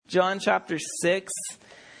John chapter 6.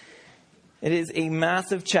 It is a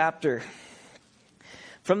massive chapter.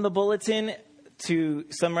 From the bulletin, to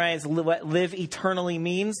summarize what live eternally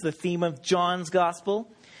means, the theme of John's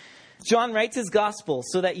gospel. John writes his gospel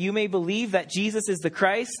so that you may believe that Jesus is the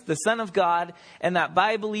Christ, the Son of God, and that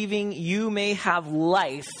by believing you may have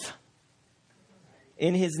life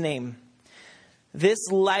in his name. This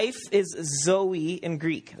life is Zoe in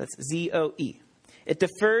Greek. That's Z-O-E. It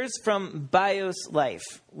differs from bios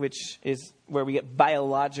life, which is where we get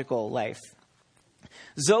biological life.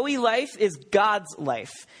 Zoe life is God's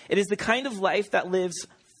life. It is the kind of life that lives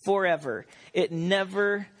forever. It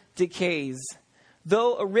never decays.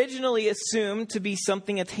 Though originally assumed to be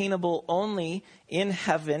something attainable only in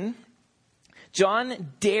heaven,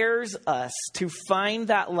 John dares us to find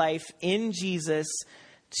that life in Jesus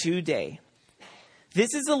today.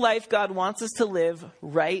 This is the life God wants us to live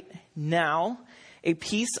right now. A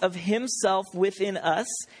piece of himself within us,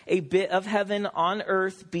 a bit of heaven on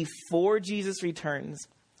earth before Jesus returns.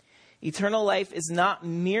 Eternal life is not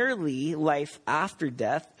merely life after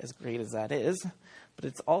death, as great as that is, but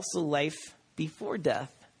it's also life before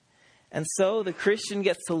death. And so the Christian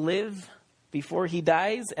gets to live before he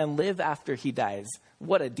dies and live after he dies.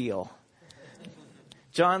 What a deal.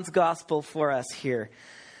 John's gospel for us here.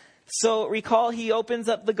 So recall, he opens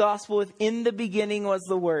up the gospel with, in the beginning was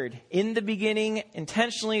the word. In the beginning,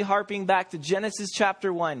 intentionally harping back to Genesis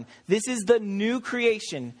chapter 1. This is the new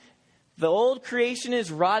creation. The old creation is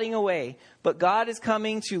rotting away, but God is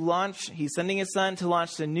coming to launch, he's sending his son to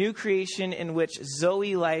launch the new creation in which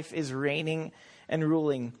Zoe life is reigning and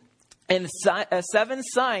ruling. And 7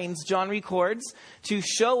 signs John records to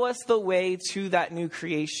show us the way to that new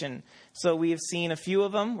creation. So we have seen a few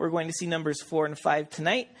of them. We're going to see numbers 4 and 5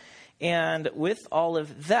 tonight. And with all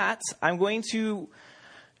of that, I'm going to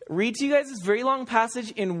read to you guys this very long passage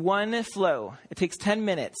in one flow. It takes 10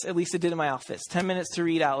 minutes, at least it did in my office. 10 minutes to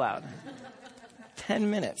read out loud. 10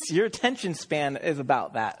 minutes. Your attention span is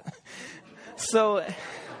about that. So,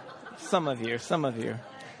 some of you.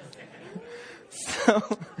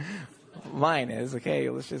 So, mine is, okay,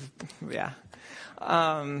 let's just, yeah.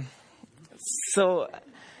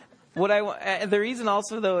 The reason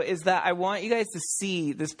also, though, is that I want you guys to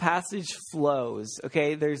see this passage flows,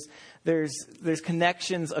 okay? There's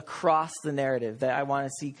connections across the narrative that I want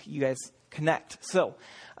to see you guys connect. So,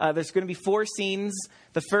 there's going to be 4 scenes.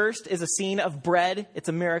 The first is a scene of bread. It's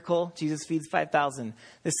a miracle. Jesus feeds 5,000.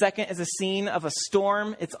 The second is a scene of a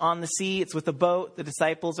storm. It's on the sea. It's with a boat. The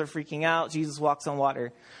disciples are freaking out. Jesus walks on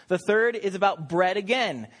water. The third is about bread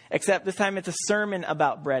again, except this time it's a sermon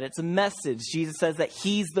about bread. It's a message. Jesus says that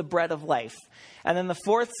he's the bread of life. And then the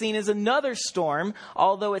fourth scene is another storm,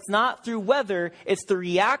 although it's not through weather. It's the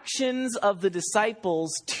reactions of the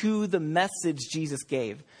disciples to the message Jesus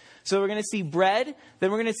gave. So we're going to see bread,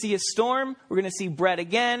 then we're going to see a storm, we're going to see bread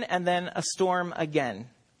again, and then a storm again.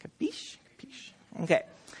 Capiche? Capiche. Okay.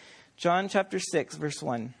 John chapter 6, verse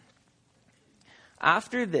 1.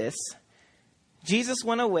 After this, Jesus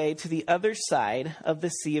went away to the other side of the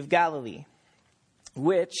Sea of Galilee,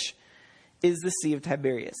 which is the Sea of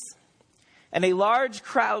Tiberias. And a large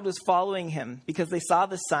crowd was following him because they saw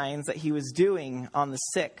the signs that he was doing on the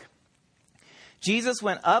sick. Jesus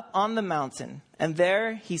went up on the mountain, and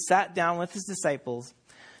there he sat down with his disciples.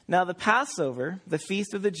 Now the Passover, the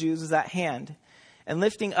feast of the Jews, was at hand. And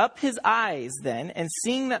lifting up his eyes then, and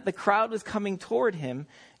seeing that the crowd was coming toward him,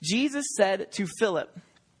 Jesus said to Philip,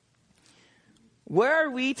 "Where are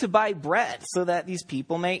we to buy bread so that these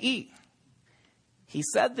people may eat?" He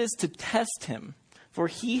said this to test him, for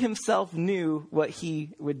he himself knew what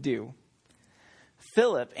he would do.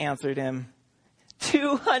 Philip answered him,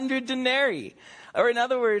 200 denarii, or in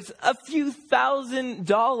other words, a few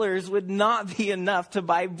 $1,000 would not be enough to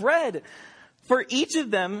buy bread for each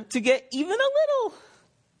of them to get even a little.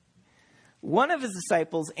 One of his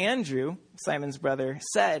disciples, Andrew, Simon's brother,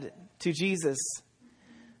 said to Jesus,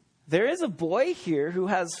 "There is a boy here who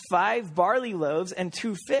has 5 barley loaves and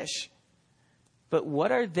 2 fish. But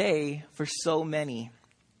what are they for so many?"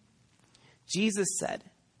 Jesus said,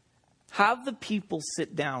 "Have the people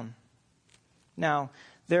sit down." Now,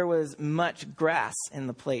 there was much grass in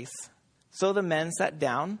the place. So the men sat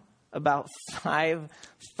down, about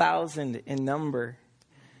 5,000 in number.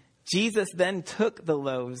 Jesus then took the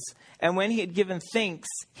loaves, and when he had given thanks,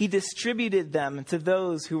 he distributed them to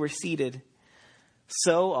those who were seated.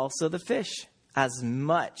 So also the fish, as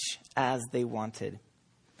much as they wanted.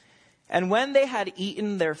 And when they had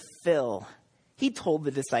eaten their fill, he told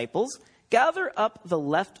the disciples, "Gather up the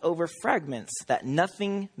leftover fragments, that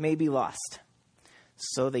nothing may be lost."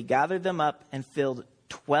 So they gathered them up and filled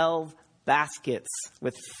 12 baskets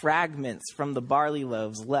with fragments from the barley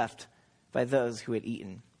loaves left by those who had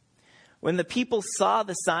eaten. When the people saw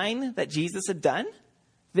the sign that Jesus had done,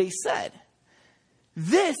 they said,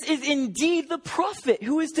 "This is indeed the prophet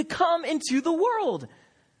who is to come into the world."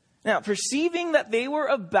 Now, perceiving that they were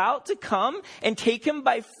about to come and take him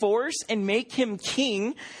by force and make him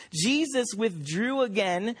king, Jesus withdrew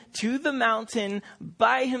again to the mountain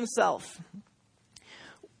by himself.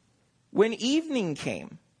 When evening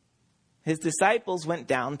came, his disciples went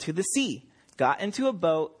down to the sea, got into a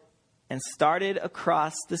boat, and started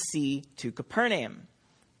across the sea to Capernaum.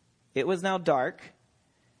 It was now dark,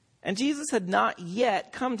 and Jesus had not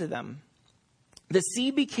yet come to them. The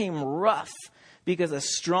sea became rough because a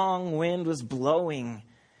strong wind was blowing.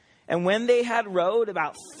 And when they had rowed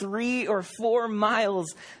about 3 or 4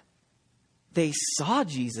 miles, they saw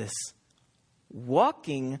Jesus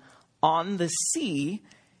walking on the sea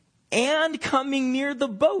and coming near the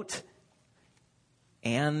boat.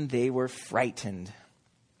 And they were frightened.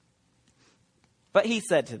 But he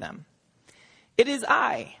said to them, "It is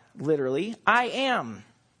I," literally, "I am.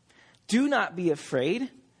 Do not be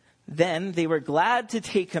afraid." Then they were glad to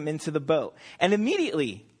take him into the boat. And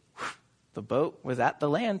immediately, the boat was at the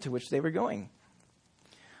land to which they were going.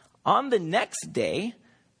 On the next day,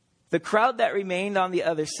 the crowd that remained on the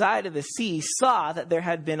other side of the sea saw that there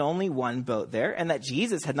had been only one boat there, and that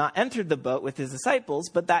Jesus had not entered the boat with his disciples,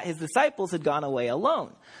 but that his disciples had gone away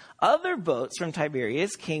alone. Other boats from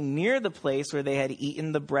Tiberias came near the place where they had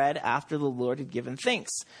eaten the bread after the Lord had given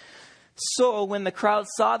thanks. So when the crowd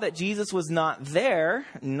saw that Jesus was not there,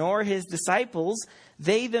 nor his disciples,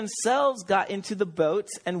 they themselves got into the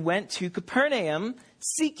boats and went to Capernaum,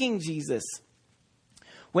 seeking Jesus.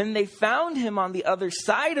 When they found him on the other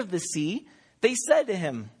side of the sea, they said to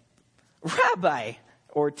him, "Rabbi,"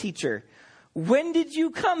 or teacher, "when did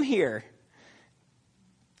you come here?"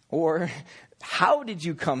 Or, "How did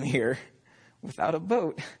you come here without a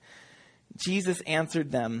boat?" Jesus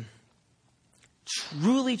answered them,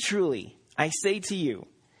 "Truly, truly, I say to you,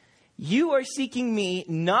 you are seeking me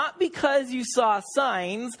not because you saw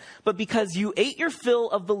signs, but because you ate your fill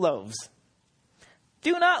of the loaves.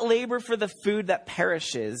 Do not labor for the food that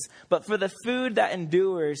perishes, but for the food that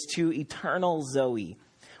endures to eternal Zoe,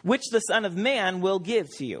 which the Son of Man will give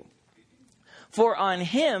to you. For on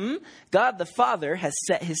him God the Father has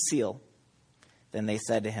set his seal." Then they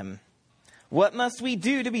said to him, "What must we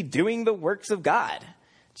do to be doing the works of God?"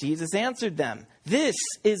 Jesus answered them, "This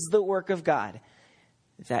is the work of God,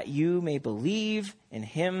 that you may believe in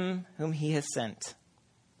him whom he has sent."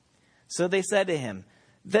 So they said to him,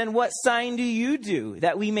 "Then what sign do you do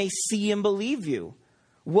that we may see and believe you?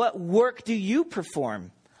 What work do you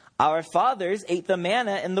perform? Our fathers ate the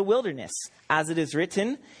manna in the wilderness. As it is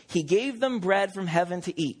written, he gave them bread from heaven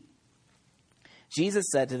to eat." Jesus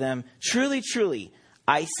said to them, "Truly, truly,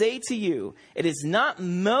 I say to you, it is not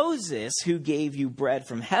Moses who gave you bread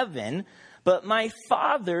from heaven, but my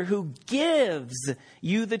Father who gives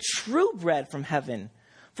you the true bread from heaven.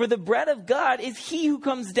 For the bread of God is he who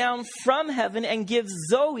comes down from heaven and gives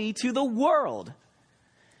Zoe to the world."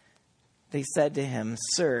 They said to him,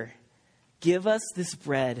 "Sir, give us this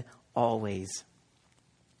bread always."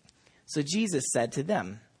 So Jesus said to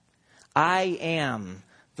them, "I am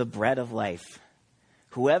the bread of life.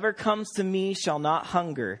 Whoever comes to me shall not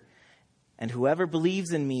hunger, and whoever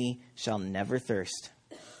believes in me shall never thirst.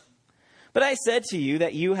 But I said to you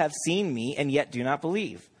that you have seen me and yet do not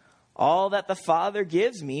believe. All that the Father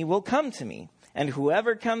gives me will come to me, and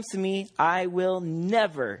whoever comes to me I will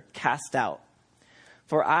never cast out.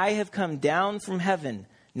 For I have come down from heaven,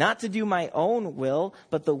 not to do my own will,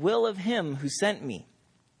 but the will of him who sent me.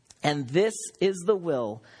 And this is the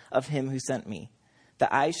will of him who sent me,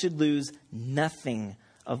 that I should lose nothing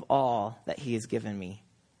of all that he has given me,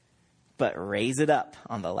 but raise it up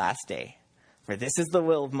on the last day. For this is the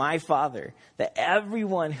will of my Father, that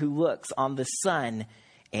everyone who looks on the Son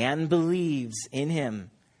and believes in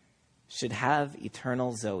him should have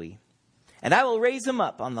eternal Zoe. And I will raise him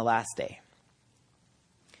up on the last day."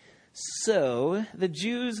 So the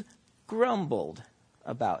Jews grumbled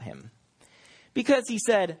about him, because he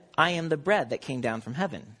said, "I am the bread that came down from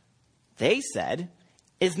heaven." They said,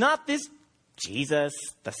 "Is not this Jesus,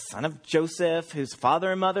 the son of Joseph, whose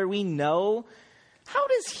father and mother we know? How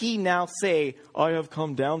does he now say, 'I have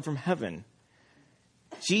come down from heaven'?"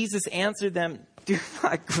 Jesus answered them, "Do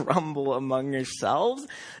not grumble among yourselves.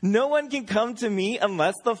 No one can come to me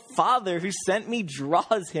unless the Father who sent me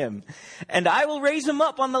draws him, and I will raise him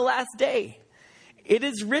up on the last day. It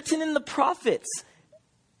is written in the prophets,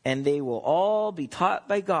 and they will all be taught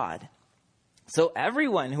by God. So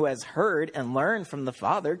everyone who has heard and learned from the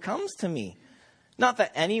Father comes to me. Not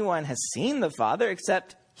that anyone has seen the Father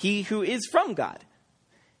except he who is from God.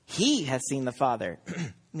 He has seen the Father,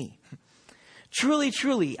 me. Truly,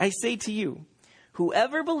 truly, I say to you,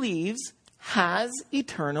 whoever believes has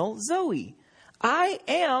eternal Zoe. I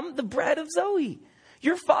am the bread of Zoe.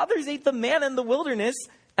 Your fathers ate the manna in the wilderness,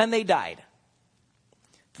 and they died.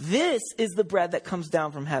 This is the bread that comes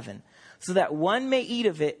down from heaven, so that one may eat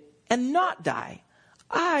of it and not die.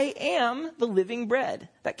 I am the living bread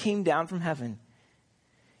that came down from heaven.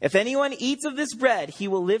 If anyone eats of this bread, he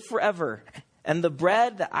will live forever. And the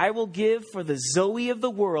bread that I will give for the Zoe of the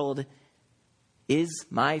world is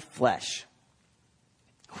my flesh.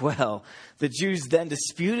 Well, the Jews then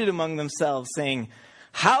disputed among themselves, saying,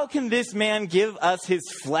 how can this man give us his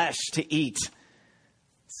flesh to eat?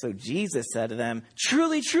 So Jesus said to them,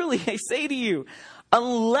 truly, truly, I say to you,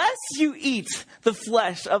 unless you eat the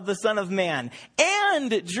flesh of the Son of Man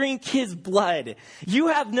and drink his blood, you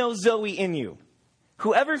have no Zoe in you.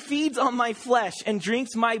 Whoever feeds on my flesh and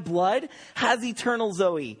drinks my blood has eternal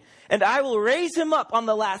Zoe, and I will raise him up on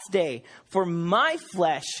the last day. For my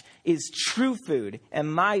flesh is true food,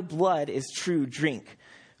 and my blood is true drink.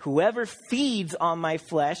 Whoever feeds on my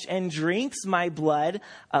flesh and drinks my blood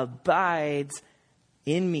abides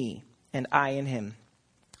in me, and I in him.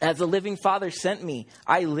 As the living Father sent me,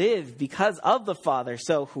 I live because of the Father.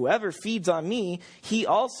 So whoever feeds on me, he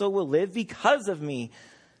also will live because of me.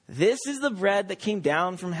 This is the bread that came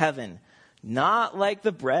down from heaven, not like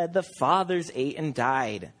the bread the fathers ate and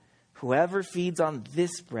died. Whoever feeds on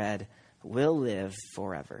this bread will live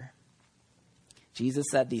forever. Jesus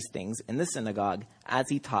said these things in the synagogue as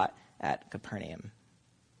he taught at Capernaum.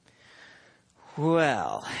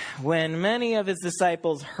 Well, when many of his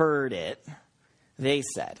disciples heard it, they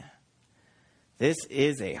said, this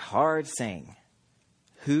is a hard saying.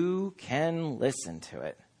 Who can listen to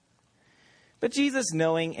it? But Jesus,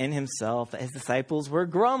 knowing in himself that his disciples were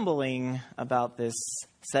grumbling about this,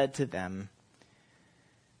 said to them,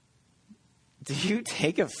 do you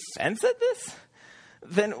take offense at this?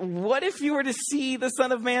 Then what if you were to see the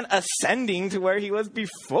Son of Man ascending to where he was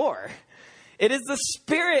before? It is the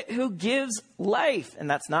Spirit who gives life. And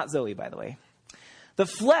that's not Zoe, by the way. The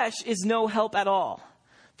flesh is no help at all.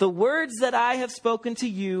 The words that I have spoken to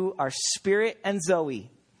you are Spirit and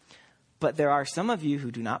Zoe. But there are some of you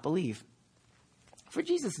who do not believe. For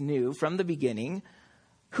Jesus knew from the beginning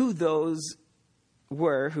who those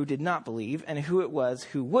were who did not believe and who it was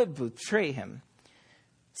who would betray him.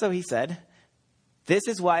 So he said, this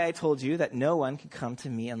is why I told you that no one can come to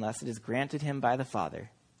me unless it is granted him by the Father.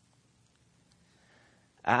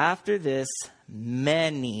 After this,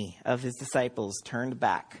 many of his disciples turned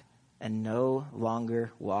back and no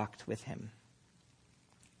longer walked with him.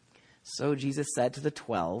 So Jesus said to the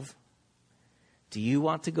 12, do you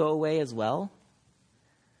want to go away as well?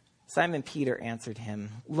 Simon Peter answered him,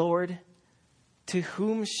 Lord, to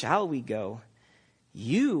whom shall we go?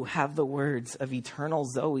 You have the words of eternal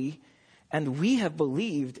Zoe, and we have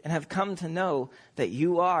believed and have come to know that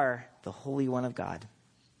you are the Holy One of God.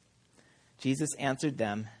 Jesus answered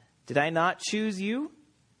them, did I not choose you,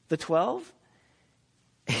 the 12?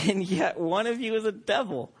 And yet one of you is a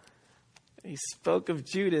devil. He spoke of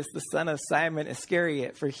Judas, the son of Simon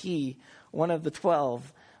Iscariot, for he, one of the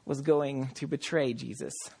 12, was going to betray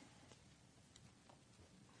Jesus.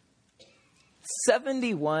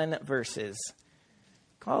 71 verses.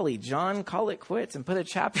 Golly, John, call it quits and put a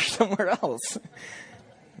chapter somewhere else.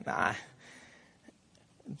 Nah.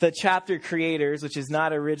 The chapter creators, which is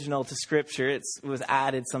not original to Scripture, it was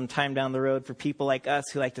added some time down the road for people like us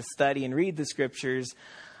who like to study and read the Scriptures.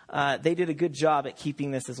 They did a good job at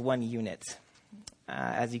keeping this as one unit.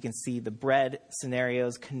 As you can see, the bread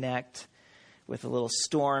scenarios connect with a little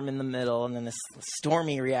storm in the middle and then this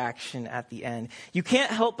stormy reaction at the end. You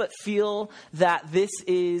can't help but feel that this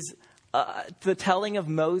is the telling of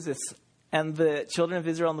Moses and the children of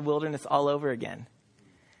Israel in the wilderness all over again.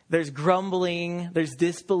 There's grumbling, there's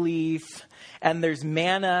disbelief, and there's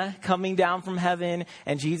manna coming down from heaven,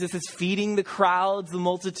 and Jesus is feeding the crowds, the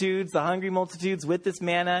multitudes, the hungry multitudes with this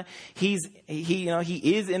manna. He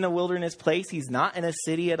is in a wilderness place. He's not in a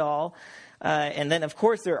city at all. And then, of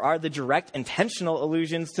course, there are the direct intentional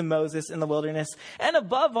allusions to Moses in the wilderness. And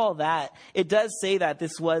above all that, it does say that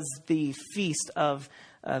this was the feast of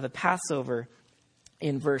the Passover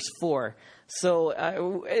in verse 4.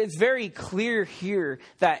 So it's very clear here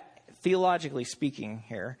that theologically speaking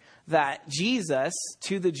here, that Jesus,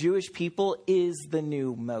 to the Jewish people, is the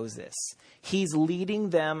new Moses. He's leading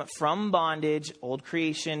them from bondage, old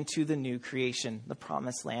creation, to the new creation, the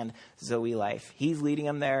promised land, Zoe life. He's leading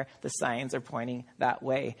them there. The signs are pointing that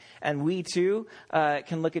way. And we too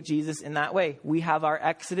can look at Jesus in that way. We have our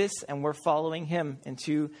Exodus and we're following him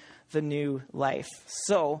into the new life.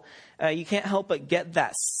 So you can't help but get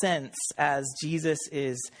that sense as Jesus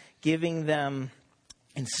is giving them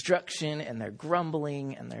instruction and they're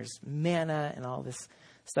grumbling and there's manna and all this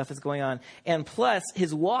stuff is going on. And plus,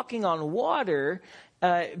 his walking on water,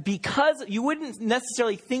 because you wouldn't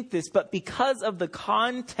necessarily think this, but because of the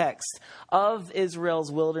context of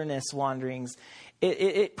Israel's wilderness wanderings,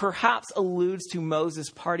 it perhaps alludes to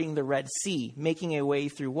Moses parting the Red Sea, making a way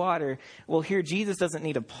through water. Well, here Jesus doesn't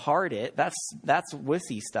need to part it. That's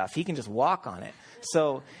wussy stuff. He can just walk on it.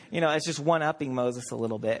 So, it's just one-upping Moses a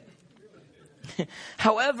little bit.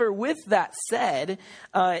 However, with that said,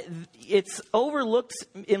 it's overlooked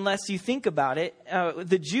unless you think about it.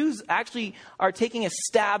 The Jews actually are taking a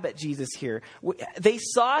stab at Jesus here. They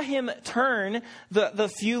saw him turn the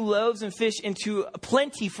few loaves and fish into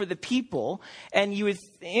plenty for the people. And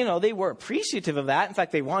they were appreciative of that. In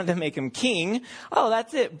fact, they wanted to make him king. Oh,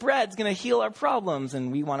 that's it. Bread's going to heal our problems.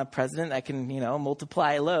 And we want a president that can,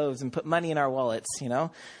 multiply loaves and put money in our wallets.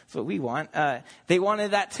 That's what we want. They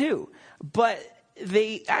wanted that too. But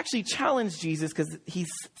they actually challenged Jesus because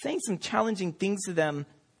he's saying some challenging things to them.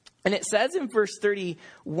 And it says in verse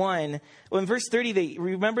 31, in verse 30,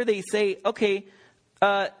 they say, okay,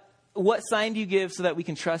 what sign do you give so that we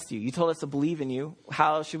can trust you? You told us to believe in you.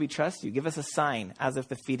 How should we trust you? Give us a sign, as if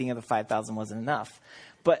the feeding of the 5,000 wasn't enough.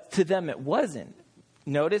 But to them, it wasn't.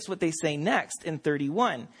 Notice what they say next in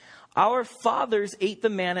 31. Our fathers ate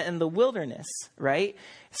the manna in the wilderness, right?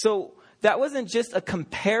 So that wasn't just a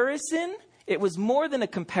comparison. It was more than a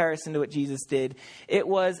comparison to what Jesus did. It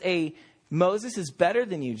was Moses is better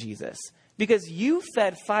than you, Jesus. Because you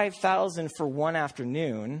fed 5,000 for one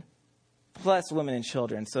afternoon, plus women and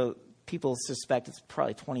children. So people suspect it's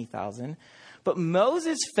probably 20,000. But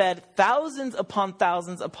Moses fed thousands upon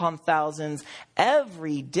thousands upon thousands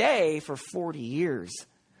every day for 40 years.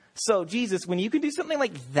 So Jesus, when you can do something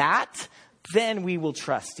like that, then we will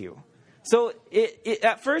trust you. So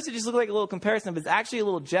at first it just looked like a little comparison, but it's actually a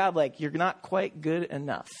little jab, like you're not quite good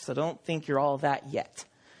enough. So don't think you're all that yet.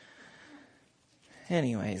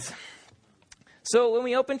 Anyways. So when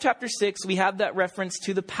we open chapter 6, we have that reference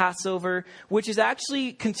to the Passover, which is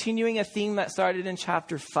actually continuing a theme that started in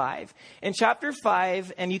chapter 5. In chapter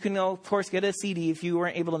 5, and you can, of course, get a CD if you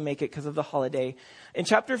weren't able to make it because of the holiday. In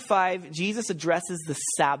chapter 5, Jesus addresses the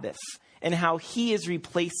Sabbath and how he is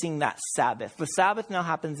replacing that Sabbath. The Sabbath now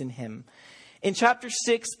happens in him. In chapter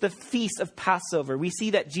 6, the feast of Passover, we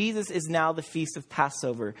see that Jesus is now the feast of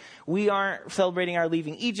Passover. We aren't celebrating our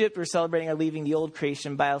leaving Egypt. We're celebrating our leaving the old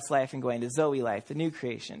creation, Bios life, and going to Zoe life, the new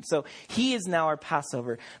creation. So he is now our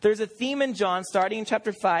Passover. There's a theme in John starting in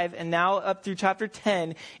chapter 5 and now up through chapter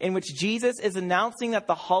 10 in which Jesus is announcing that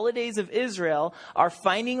the holidays of Israel are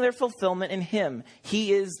finding their fulfillment in him.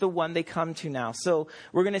 He is the one they come to now. So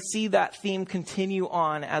we're going to see that theme continue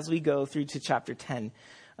on as we go through to chapter 10.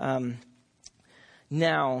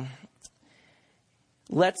 Now,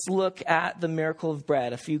 let's look at the miracle of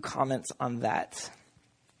bread. A few comments on that.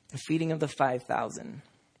 The feeding of the 5,000.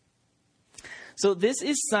 So this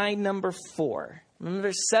is sign number 4. Remember,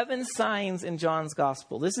 there's 7 signs in John's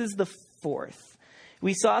gospel. This is the 4th.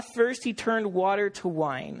 We saw first he turned water to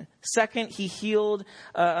wine. Second, he healed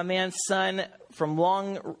a man's son from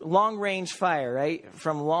long range fire, right?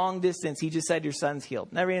 From long distance. He just said, your son's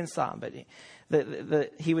healed. Never even saw him, but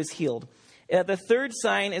he was healed. The third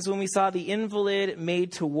sign is when we saw the invalid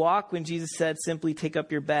made to walk, when Jesus said, simply take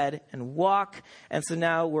up your bed and walk. And so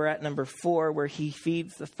now we're at number 4, where he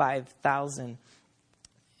feeds the 5,000.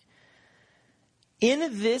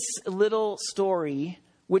 In this little story,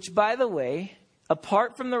 which, by the way,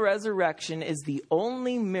 apart from the resurrection, is the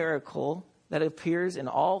only miracle that appears in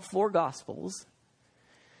all 4 Gospels,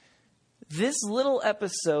 this little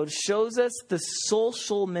episode shows us the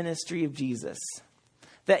social ministry of Jesus.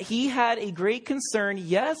 That he had a great concern,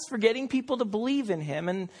 yes, for getting people to believe in him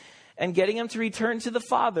and getting them to return to the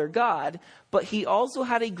Father, God, but he also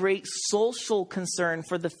had a great social concern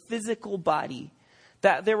for the physical body.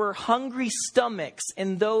 That there were hungry stomachs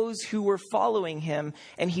in those who were following him,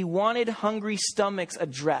 and he wanted hungry stomachs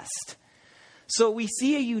addressed. So we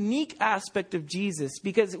see a unique aspect of Jesus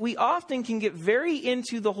because we often can get very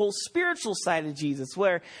into the whole spiritual side of Jesus,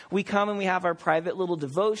 where we come and we have our private little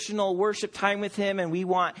devotional worship time with him, and we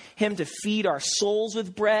want him to feed our souls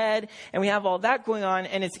with bread, and we have all that going on,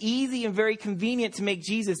 and it's easy and very convenient to make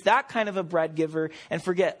Jesus that kind of a bread giver and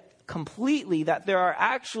forget completely that there are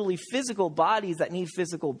actually physical bodies that need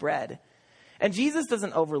physical bread. And Jesus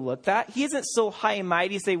doesn't overlook that. He isn't so high and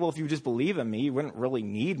mighty to say, well, if you just believe in me, you wouldn't really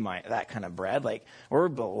need that kind of bread. Like, we're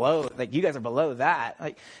below, like you guys are below that.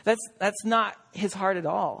 Like, that's not his heart at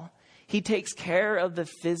all. He takes care of the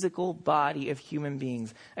physical body of human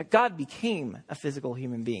beings. God became a physical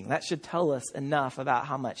human being. That should tell us enough about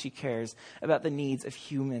how much he cares about the needs of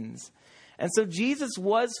humans. And so Jesus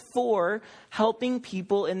was for helping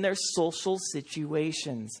people in their social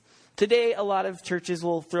situations. Today, a lot of churches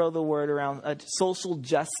will throw the word around social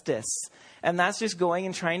justice. And that's just going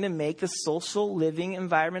and trying to make the social living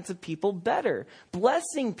environments of people better.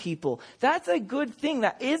 Blessing people. That's a good thing.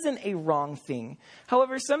 That isn't a wrong thing.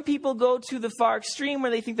 However, some people go to the far extreme where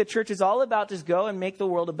they think the church is all about just go and make the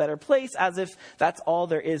world a better place, as if that's all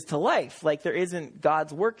there is to life. Like there isn't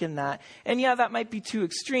God's work in that. And yeah, that might be too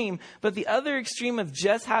extreme. But the other extreme of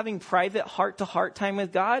just having private heart-to-heart time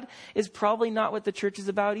with God is probably not what the church is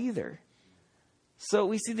about either. So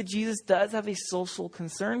we see that Jesus does have a social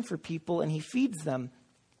concern for people, and he feeds them.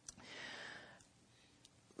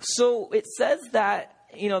 So it says that,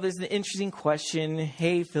 there's an interesting question.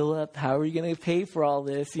 Hey, Philip, how are you going to pay for all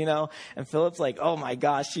this? And Philip's like, oh my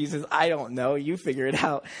gosh, Jesus, I don't know. You figure it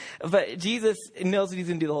out. But Jesus knows what he's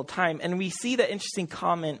going to do the whole time. And we see that interesting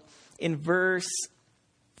comment in verse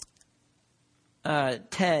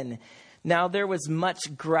 10. Now there was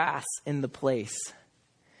much grass in the place.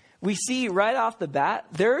 We see right off the bat,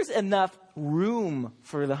 there's enough room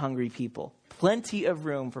for the hungry people. Plenty of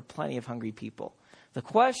room for plenty of hungry people. The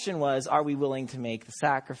question was, are we willing to make the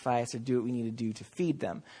sacrifice or do what we need to do to feed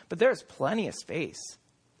them? But there's plenty of space.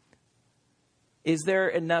 Is there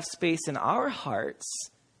enough space in our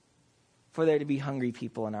hearts for there to be hungry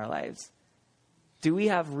people in our lives? Do we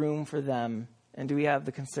have room for them? And do we have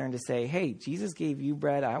the concern to say, hey, Jesus gave you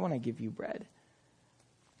bread, I want to give you bread?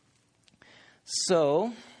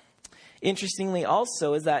 So, interestingly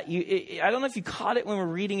also is that I don't know if you caught it when we're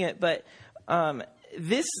reading it, but the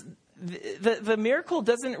miracle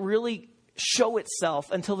doesn't really show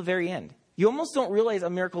itself until the very end. You almost don't realize a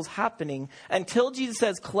miracle's happening until Jesus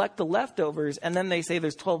says, collect the leftovers. And then they say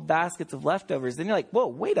there's 12 baskets of leftovers. Then you're like, whoa,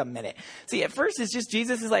 wait a minute. See, at first it's just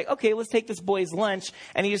Jesus is like, okay, let's take this boy's lunch.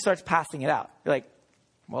 And he just starts passing it out. You're like,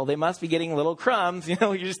 well, they must be getting little crumbs.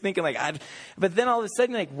 You're just thinking like, but then all of a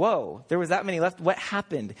sudden you're like, whoa, there was that many left. What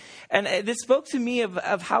happened? And this spoke to me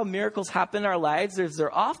of how miracles happen in our lives.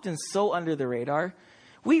 They're often so under the radar.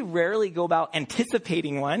 We rarely go about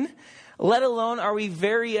anticipating one, let alone are we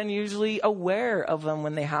very unusually aware of them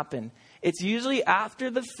when they happen. It's usually after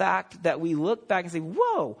the fact that we look back and say,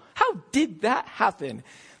 whoa, how did that happen?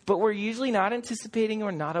 But we're usually not anticipating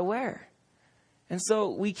or not aware. And so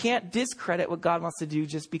we can't discredit what God wants to do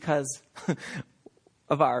just because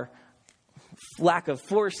of our lack of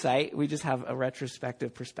foresight. We just have a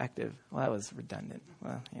retrospective perspective. Well, that was redundant.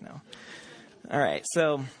 Well, All right,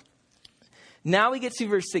 so now we get to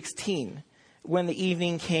verse 16. When the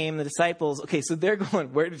evening came, the disciples, okay, so they're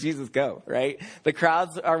going, where did Jesus go, right? The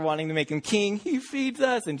crowds are wanting to make him king. He feeds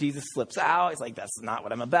us. And Jesus slips out. He's like, that's not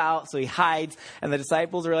what I'm about. So he hides. And the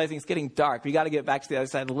disciples are realizing it's getting dark. We got to get back to the other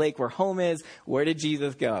side of the lake where home is. Where did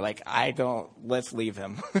Jesus go? Like, let's leave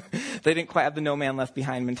him. They didn't quite have the no man left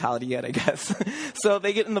behind mentality yet, I guess. So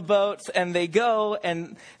they get in the boats and they go.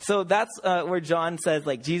 And so that's where John says,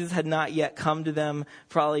 like, Jesus had not yet come to them,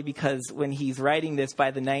 probably because when he's writing this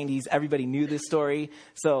by the 90s, everybody knew this story.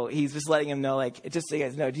 So he's just letting them know, like, just so you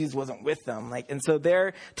guys know, Jesus wasn't with them. Like, and so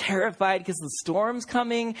they're terrified because the storm's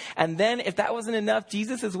coming. And then if that wasn't enough,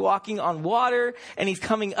 Jesus is walking on water and he's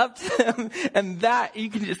coming up to them. And that, you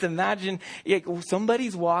can just imagine, like,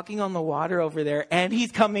 somebody's walking on the water over there and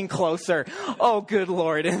he's coming closer. Oh, good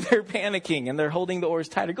Lord. And they're panicking and they're holding the oars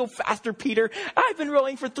tighter. Go faster, Peter. I've been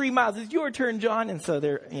rowing for 3 miles. It's your turn, John. And so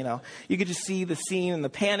they're, you could just see the scene and the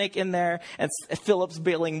panic in there. And Philip's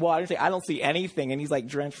bailing water. Say, I don't see anything. And he's like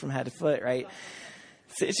drenched from head to foot, right?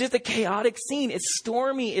 So it's just a chaotic scene. It's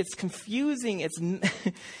stormy. It's confusing.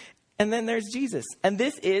 And then there's Jesus. And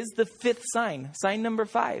this is the 5th sign number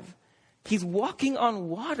 5. He's walking on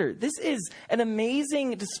water. This is an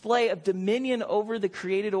amazing display of dominion over the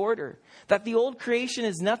created order. That the old creation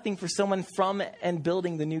is nothing for someone from and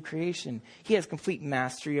building the new creation. He has complete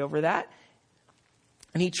mastery over that.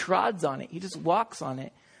 And he trods on it. He just walks on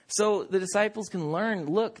it. So the disciples can learn,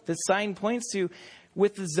 look, the sign points to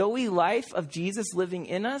with the Zoe life of Jesus living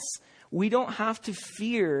in us, we don't have to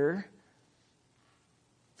fear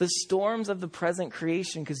the storms of the present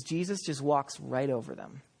creation because Jesus just walks right over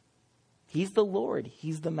them. He's the Lord.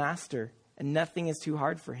 He's the master. And nothing is too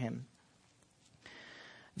hard for him.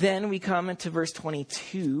 Then we come into verse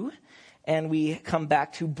 22 and we come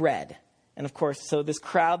back to bread. And of course, so this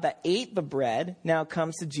crowd that ate the bread now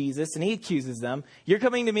comes to Jesus and he accuses them. You're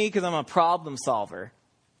coming to me because I'm a problem solver.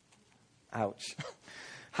 Ouch.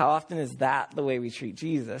 How often is that the way we treat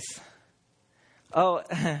Jesus? Oh,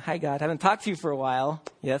 hi God, haven't talked to you for a while.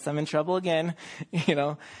 Yes, I'm in trouble again.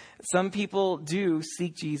 Some people do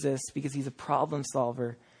seek Jesus because he's a problem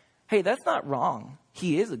solver. Hey, that's not wrong.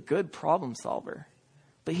 He is a good problem solver,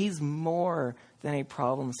 but he's more than a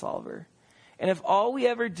problem solver. And if all we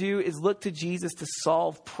ever do is look to Jesus to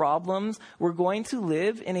solve problems, we're going to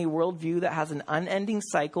live in a worldview that has an unending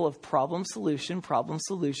cycle of problem, solution, problem,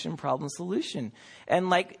 solution, problem, solution.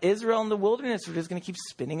 And like Israel in the wilderness, we're just going to keep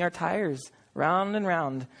spinning our tires round and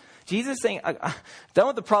round. Jesus is saying, done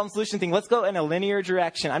with the problem solution thing. Let's go in a linear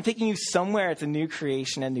direction. I'm taking you somewhere. It's a new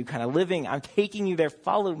creation, a new kind of living. I'm taking you there.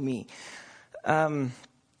 Follow me.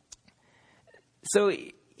 So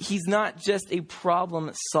he's not just a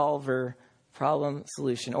problem solver, problem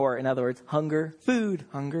solution, or in other words, hunger, food,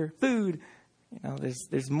 hunger, food.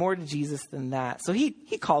 There's more to Jesus than that. So he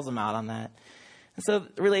calls them out on that. And so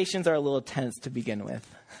relations are a little tense to begin with.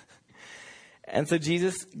 And so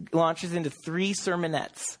Jesus launches into 3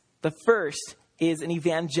 sermonettes. The first is an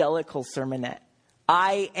evangelical sermonette.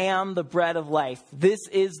 I am the bread of life. This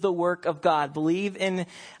is the work of God. Believe in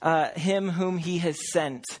him whom he has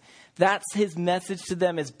sent. That's his message to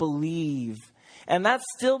them, is believe. And that's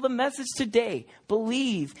still the message today.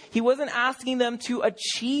 Believe. He wasn't asking them to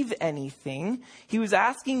achieve anything. He was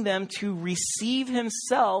asking them to receive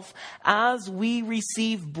himself as we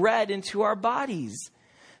receive bread into our bodies.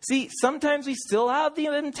 See, sometimes we still have the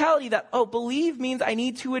mentality that, believe means I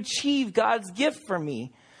need to achieve God's gift for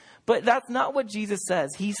me. But that's not what Jesus says.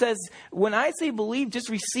 He says, when I say believe, just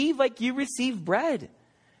receive like you receive bread.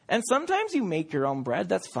 And sometimes you make your own bread.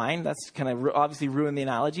 That's fine. That's kind of obviously ruin the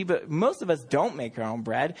analogy. But most of us don't make our own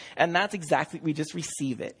bread. And that's exactly, we just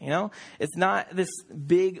receive it. It's not this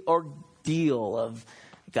big ordeal of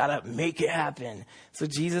gotta make it happen. So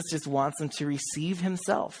Jesus just wants them to receive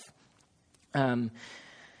himself.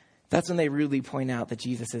 That's when they really point out that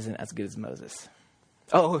Jesus isn't as good as Moses.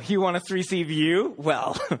 Oh, you want us to receive you?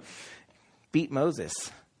 Well, beat Moses.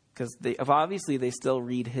 Because obviously they still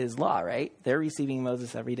read his law, right? They're receiving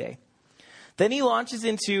Moses every day. Then he launches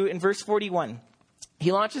into, in verse 41,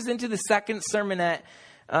 he launches into the second sermonette,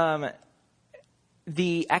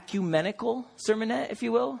 the ecumenical sermonette, if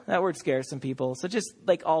you will. That word scares some people. So just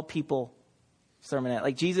like all people sermonette.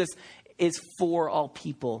 Like Jesus is for all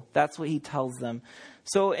people. That's what he tells them.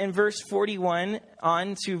 So in verse 41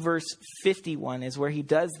 on to verse 51 is where he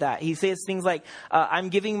does that. He says things like, I'm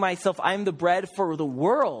giving myself, I'm the bread for the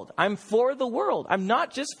world. I'm for the world. I'm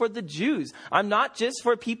not just for the Jews. I'm not just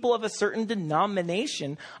for people of a certain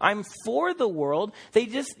denomination. I'm for the world.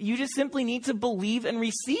 You just simply need to believe and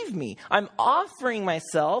receive me. I'm offering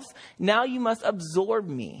myself. Now you must absorb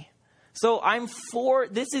me. So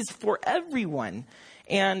this is for everyone.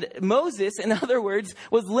 And Moses, in other words,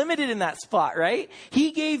 was limited in that spot, right?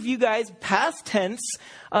 He gave you guys past tense,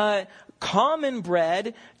 common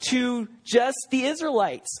bread to just the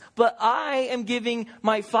Israelites. But I am giving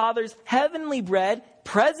my Father's heavenly bread,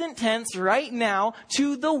 present tense right now,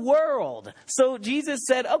 to the world. So Jesus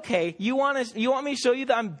said, okay, you want me to show you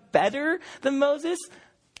that I'm better than Moses?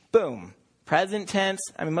 Boom. Present tense.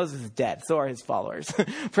 Moses is dead. So are his followers.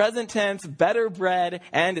 Present tense, better bread,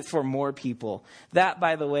 and it's for more people. That,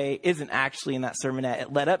 by the way, isn't actually in that sermonette.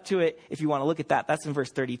 It led up to it. If you want to look at that, that's in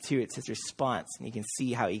verse 32. It's his response. And you can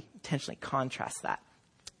see how he intentionally contrasts that.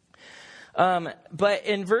 But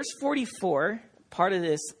in verse 44, part of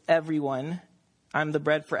this, everyone, I'm the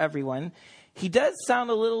bread for everyone, he does sound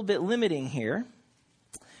a little bit limiting here.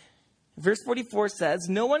 Verse 44 says,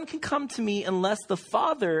 no one can come to me unless the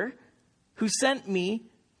Father who sent me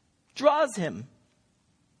draws him.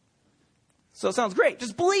 So it sounds great.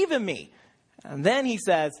 Just believe in me. And then he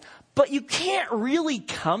says, but you can't really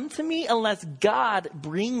come to me unless God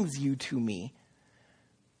brings you to me.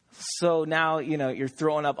 So now, you're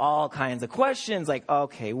throwing up all kinds of questions like,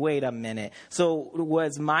 okay, wait a minute. So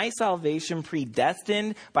was my salvation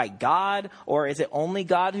predestined by God, or is it only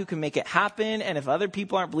God who can make it happen? And if other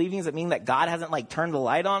people aren't believing, does it mean that God hasn't turned the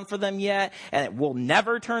light on for them yet? And it will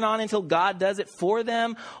never turn on until God does it for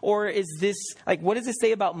them? Or is this what does this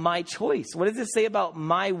say about my choice? What does this say about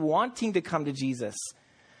my wanting to come to Jesus?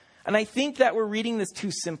 And I think that we're reading this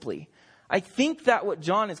too simply. I think that what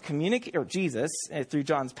John is communicating, or Jesus, through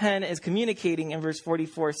John's pen, is communicating in verse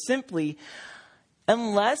 44 simply,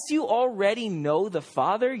 unless you already know the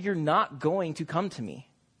Father, you're not going to come to me.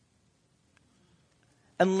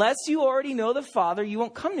 Unless you already know the Father, you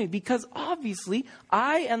won't come to me, because obviously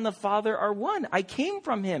I and the Father are one. I came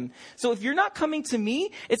from him. So if you're not coming to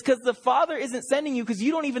me, it's because the Father isn't sending you because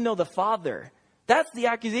you don't even know the Father. That's the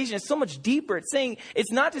accusation. It's so much deeper.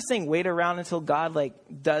 It's not just saying wait around until God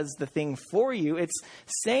does the thing for you. It's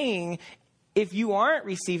saying if you aren't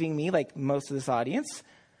receiving me, like most of this audience,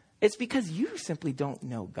 it's because you simply don't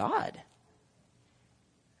know God.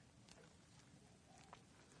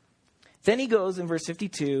 Then he goes in verse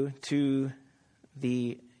 52 to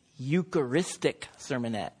the Eucharistic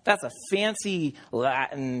sermonette. That's a fancy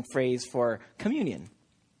Latin phrase for communion.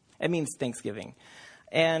 It means Thanksgiving.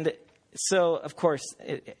 And so, of course,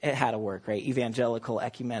 it had to work, right? Evangelical,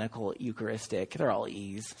 ecumenical, Eucharistic. They're all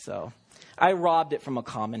E's. So I robbed it from a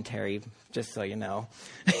commentary, just so you know.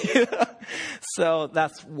 So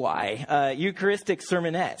that's why. Eucharistic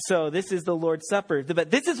sermonette. So this is the Lord's Supper.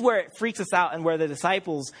 But this is where it freaks us out and where the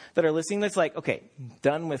disciples that are listening, it's like, okay,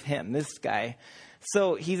 done with him, this guy.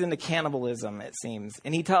 So he's into cannibalism, it seems.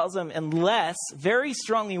 And he tells them, unless, very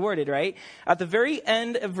strongly worded, right? At the very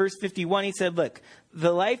end of verse 51, he said, look,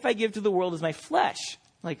 the life I give to the world is my flesh.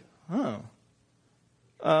 Like,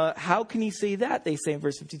 how can you say that? They say in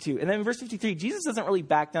verse 52. And then in verse 53, Jesus doesn't really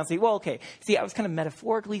back down and say, well, okay, see, I was kind of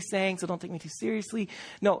metaphorically saying, so don't take me too seriously.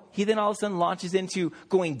 No, he then all of a sudden launches into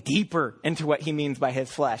going deeper into what he means by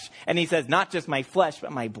his flesh. And he says, not just my flesh,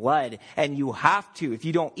 but my blood. And you have to. If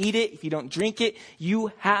you don't eat it, if you don't drink it,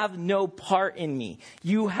 you have no part in me.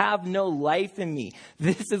 You have no life in me.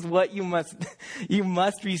 This is what you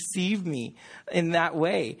must receive me in that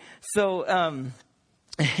way. So,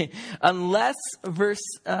 unless, verse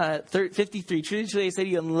 53, truly I say to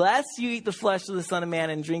you, unless you eat the flesh of the Son of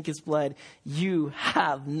Man and drink his blood, you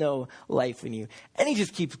have no life in you. And he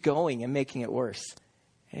just keeps going and making it worse.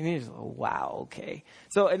 And you're just, oh, wow, okay.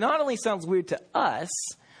 So it not only sounds weird to us,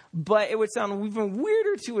 but it would sound even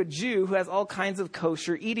weirder to a Jew who has all kinds of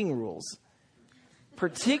kosher eating rules,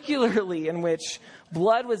 particularly in which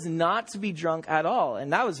blood was not to be drunk at all.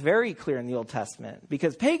 And that was very clear in the Old Testament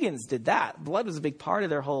because pagans did that. Blood was a big part of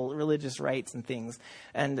their whole religious rites and things.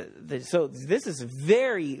 And so this is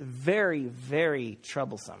very, very, very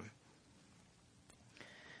troublesome.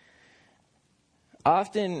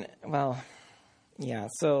 Often, well, yeah,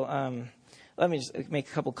 so let me just make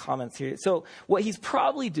a couple comments here. So what he's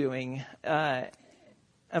probably doing,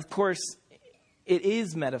 of course, it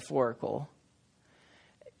is metaphorical.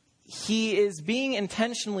 He is being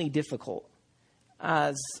intentionally difficult,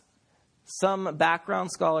 as some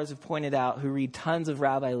background scholars have pointed out who read tons of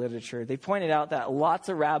rabbi literature. They pointed out that lots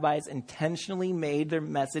of rabbis intentionally made their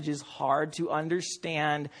messages hard to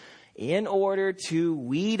understand in order to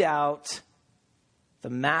weed out the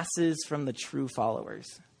masses from the true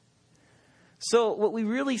followers. So what we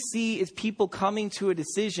really see is people coming to a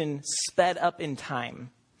decision sped up in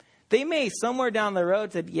time. They may somewhere down the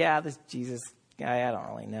road said, yeah, this Jesus guy, I don't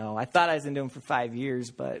really know. I thought I was into him for 5 years,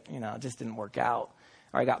 but, it just didn't work out.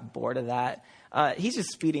 Or I got bored of that. He's just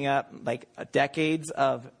speeding up like decades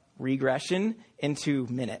of regression into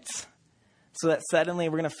minutes. So that suddenly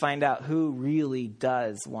we're going to find out who really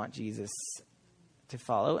does want Jesus to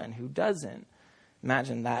follow and who doesn't.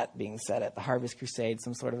 Imagine that being said at the Harvest Crusade,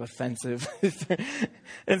 some sort of offensive.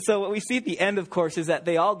 And so what we see at the end, of course, is that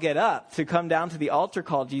they all get up to come down to the altar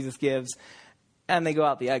call Jesus gives, and they go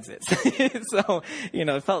out the exits. So,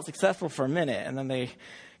 it felt successful for a minute. And then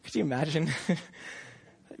could you imagine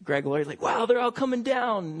Greg Lawyer's like, wow, they're all coming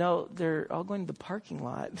down. No, they're all going to the parking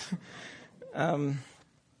lot.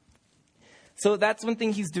 So that's one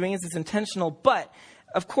thing he's doing is it's intentional. But,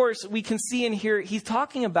 of course, we can see in here, he's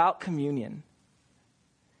talking about communion.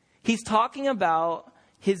 He's talking about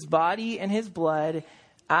his body and his blood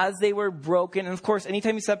as they were broken. And, of course,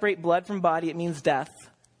 anytime you separate blood from body, it means death.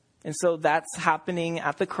 And so that's happening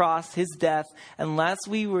at the cross, his death, unless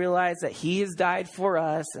we realize that he has died for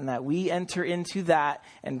us and that we enter into that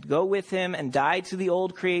and go with him and die to the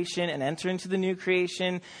old creation and enter into the new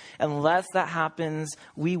creation. Unless that happens,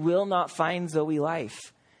 we will not find Zoe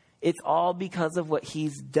life. It's all because of what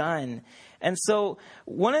he's done. And so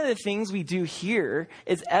one of the things we do here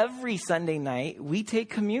is every Sunday night we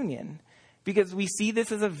take communion. Because we see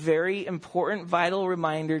this as a very important, vital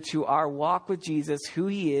reminder to our walk with Jesus, who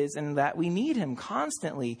he is, and that we need him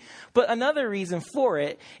constantly. But another reason for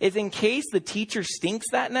it is in case the teacher stinks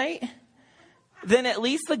that night, then at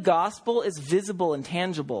least the gospel is visible and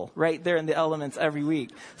tangible right there in the elements every week.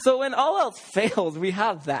 So when all else fails, we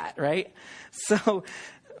have that, right? So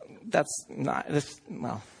that's not, it's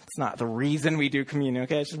not the reason we do communion,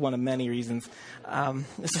 okay? It's just one of many reasons.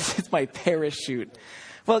 It's my parachute.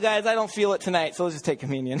 Well, guys, I don't feel it tonight, so let's just take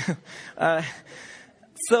communion.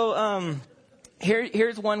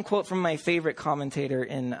 Here's one quote from my favorite commentator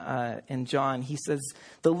in John. He says,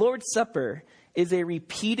 "The Lord's Supper is a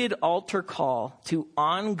repeated altar call to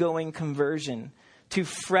ongoing conversion, to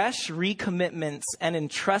fresh recommitments and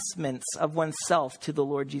entrustments of oneself to the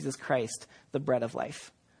Lord Jesus Christ, the bread of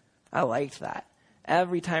life." I liked that.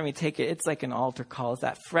 Every time we take it, it's like an altar call. It's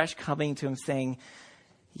that fresh coming to him saying,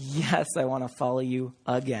 yes, I want to follow you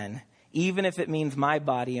again. Even if it means my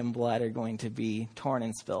body and blood are going to be torn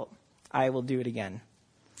and spilt, I will do it again.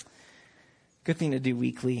 Good thing to do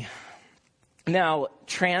weekly. Now,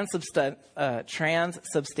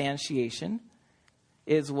 transubstantiation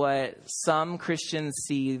is what some Christians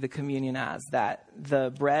see the communion as, that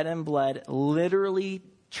the bread and blood literally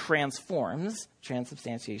transforms,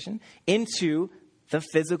 transubstantiation, into the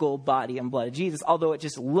physical body and blood of Jesus, although it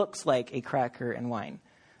just looks like a cracker and wine.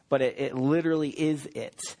 But it literally is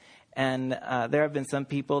it. And there have been some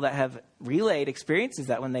people that have relayed experiences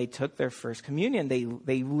that when they took their first communion,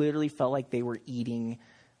 they literally felt like they were eating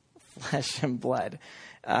flesh and blood.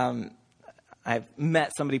 I've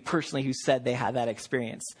met somebody personally who said they had that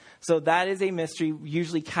experience. So that is a mystery.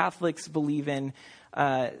 Usually Catholics believe in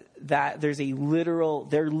that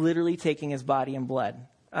they're literally taking his body and blood.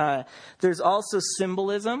 There's also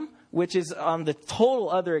symbolism, which is on the total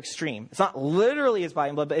other extreme. It's not literally his body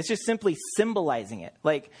and blood, but it's just simply symbolizing it.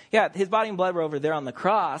 Like, yeah, his body and blood were over there on the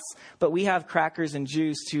cross, but we have crackers and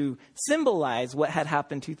juice to symbolize what had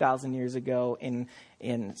happened 2,000 years ago in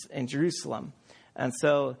Jerusalem. And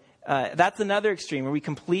so that's another extreme where we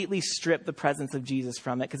completely strip the presence of Jesus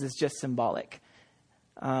from it because it's just symbolic.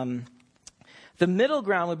 The middle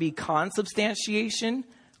ground would be consubstantiation,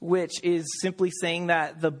 which is simply saying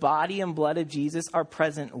that the body and blood of Jesus are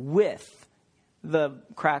present with the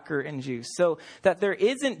cracker and juice. So that there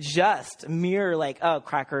isn't just mere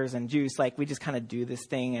crackers and juice, like we just kind of do this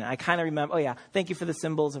thing. And I kind of remember, thank you for the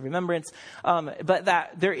symbols of remembrance. But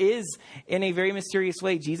that there is, in a very mysterious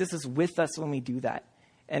way, Jesus is with us when we do that.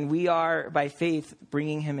 And we are, by faith,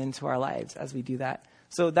 bringing him into our lives as we do that.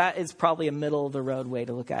 So that is probably a middle of the road way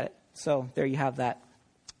to look at it. So there you have that.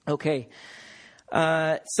 Okay.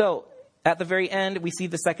 So at the very end, we see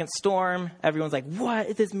the second storm. Everyone's like,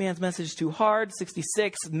 what? This man's message is too hard.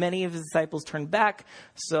 66, many of his disciples turned back.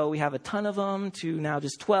 So we have a ton of them to now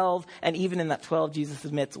just 12. And even in that 12, Jesus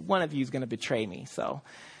admits, one of you is going to betray me. So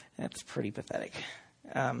that's pretty pathetic.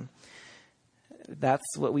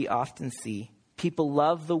 That's what we often see. People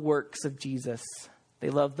love the works of Jesus. They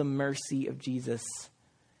love the mercy of Jesus.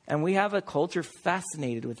 And we have a culture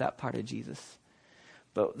fascinated with that part of Jesus.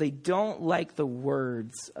 But they don't like the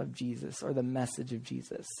words of Jesus or the message of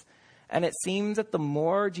Jesus. And it seems that the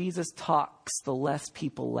more Jesus talks, the less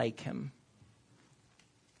people like him.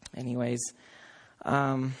 Anyways,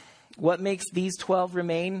 what makes these 12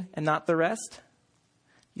 remain and not the rest?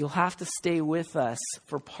 You'll have to stay with us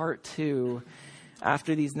for part 2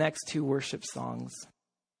 after these next 2 worship songs.